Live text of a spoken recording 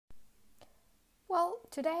Well,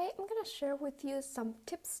 today I'm going to share with you some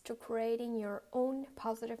tips to creating your own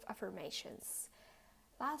positive affirmations.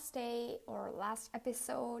 Last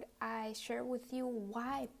episode, I shared with you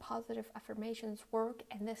why positive affirmations work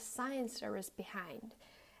and the science there is behind.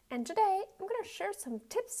 And today I'm going to share some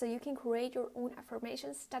tips so you can create your own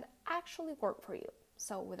affirmations that actually work for you.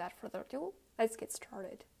 So without further ado, let's get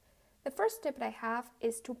started. The first tip that I have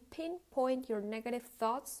is to pinpoint your negative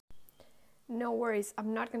thoughts. No worries,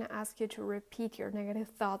 I'm not going to ask you to repeat your negative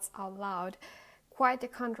thoughts out loud. Quite the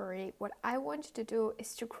contrary, what I want you to do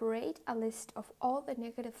is to create a list of all the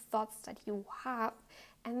negative thoughts that you have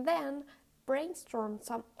and then brainstorm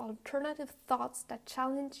some alternative thoughts that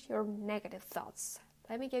challenge your negative thoughts.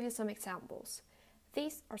 Let me give you some examples.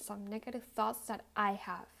 These are some negative thoughts that I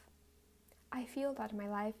have. I feel that my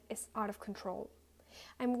life is out of control.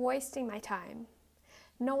 I'm wasting my time.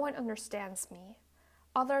 No one understands me.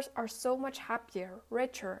 Others are so much happier,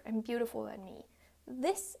 richer, and beautiful than me.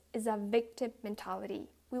 This is a victim mentality.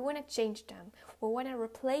 We want to change them. We want to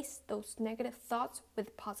replace those negative thoughts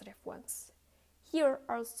with positive ones. Here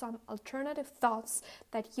are some alternative thoughts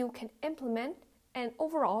that you can implement and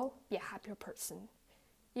overall be a happier person.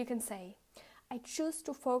 You can say, I choose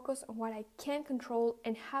to focus on what I can control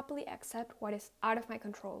and happily accept what is out of my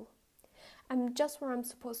control. I'm just where I'm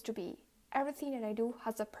supposed to be. Everything that I do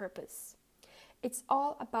has a purpose. It's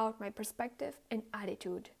all about my perspective and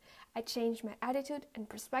attitude. I change my attitude and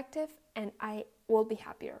perspective and I will be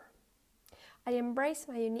happier. I embrace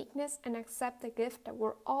my uniqueness and accept the gift that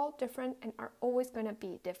we're all different and are always going to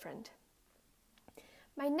be different.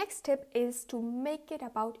 My next tip is to make it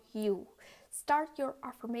about you. Start your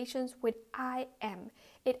affirmations with I am.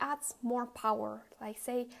 It adds more power. Like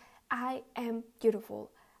say, I am beautiful.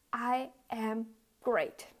 I am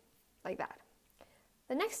great. Like that.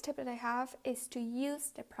 The next tip that I have is to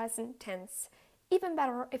use the present tense. Even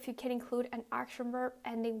better if you can include an action verb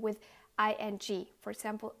ending with ing. For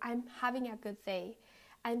example, I'm having a good day.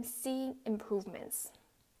 I'm seeing improvements.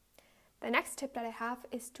 The next tip that I have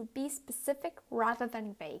is to be specific rather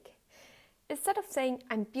than vague. Instead of saying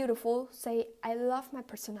I'm beautiful, say I love my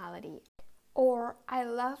personality or I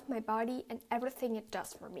love my body and everything it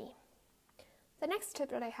does for me. The next tip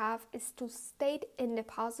that I have is to state in the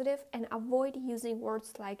positive and avoid using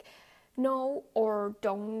words like no or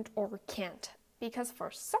don't or can't. Because for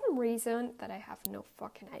some reason that I have no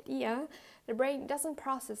fucking idea, the brain doesn't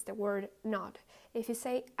process the word not. If you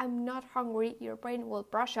say I'm not hungry, your brain will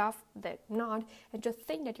brush off the not and just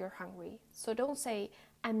think that you're hungry. So don't say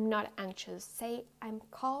I'm not anxious. Say I'm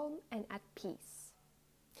calm and at peace.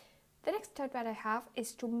 The next tip that I have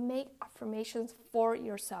is to make affirmations for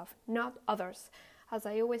yourself, not others. As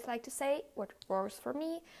I always like to say, what works for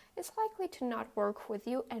me is likely to not work with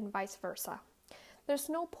you and vice versa. There's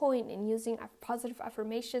no point in using positive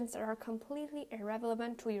affirmations that are completely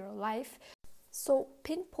irrelevant to your life. So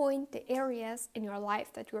pinpoint the areas in your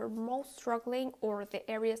life that you're most struggling or the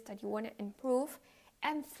areas that you want to improve.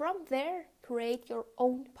 And from there, create your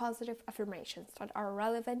own positive affirmations that are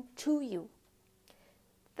relevant to you.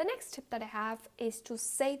 The next tip that I have is to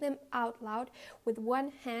say them out loud with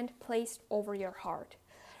one hand placed over your heart.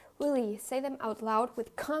 Really, say them out loud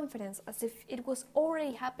with confidence as if it was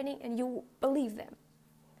already happening and you believe them.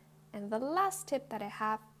 And the last tip that I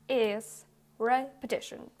have is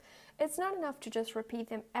repetition. It's not enough to just repeat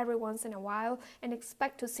them every once in a while and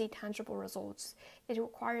expect to see tangible results. It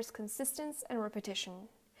requires consistency and repetition.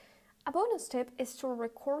 A bonus tip is to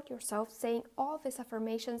record yourself saying all these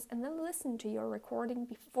affirmations and then listen to your recording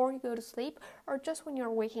before you go to sleep or just when you're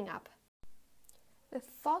waking up. The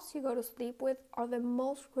thoughts you go to sleep with are the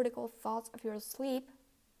most critical thoughts of your sleep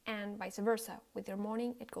and vice versa. With your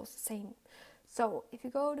morning, it goes the same. So if you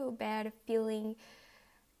go to bed feeling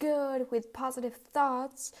good with positive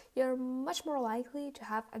thoughts, you're much more likely to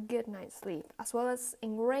have a good night's sleep, as well as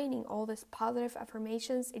ingraining all these positive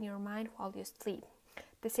affirmations in your mind while you sleep.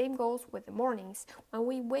 The same goes with the mornings. When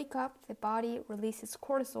we wake up, the body releases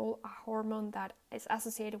cortisol, a hormone that is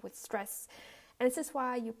associated with stress. And this is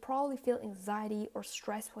why you probably feel anxiety or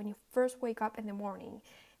stress when you first wake up in the morning.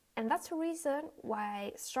 And that's the reason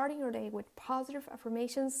why starting your day with positive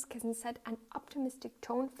affirmations can set an optimistic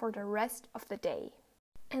tone for the rest of the day.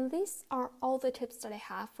 And these are all the tips that I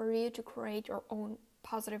have for you to create your own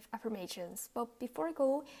positive affirmations. But before I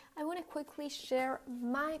go, I want to quickly share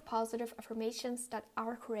my positive affirmations that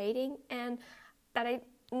are creating and that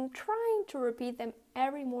I'm trying to repeat them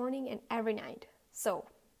every morning and every night. So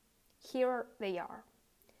here they are.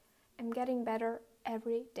 I'm getting better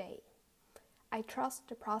every day. I trust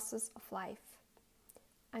the process of life.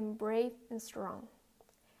 I'm brave and strong.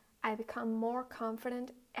 I become more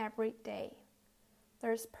confident every day.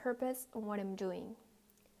 There's purpose in what I'm doing.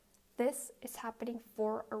 This is happening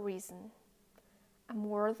for a reason. I'm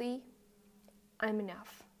worthy. I'm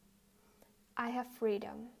enough. I have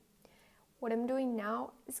freedom. What I'm doing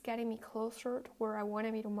now is getting me closer to where I want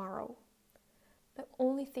to be tomorrow. The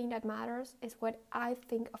only thing that matters is what I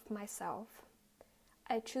think of myself.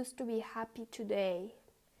 I choose to be happy today.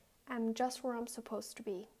 I'm just where I'm supposed to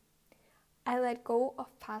be. I let go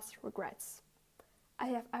of past regrets. I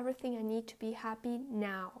have everything I need to be happy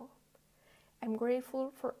now. I'm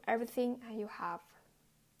grateful for everything you have.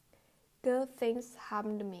 Good things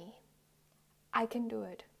happen to me. I can do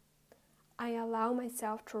it. I allow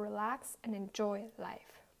myself to relax and enjoy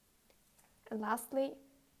life. And lastly,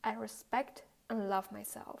 I respect and love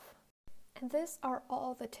myself. And these are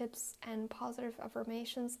all the tips and positive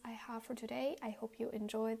affirmations I have for today. I hope you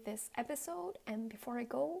enjoyed this episode. And before I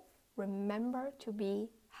go, remember to be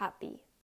happy.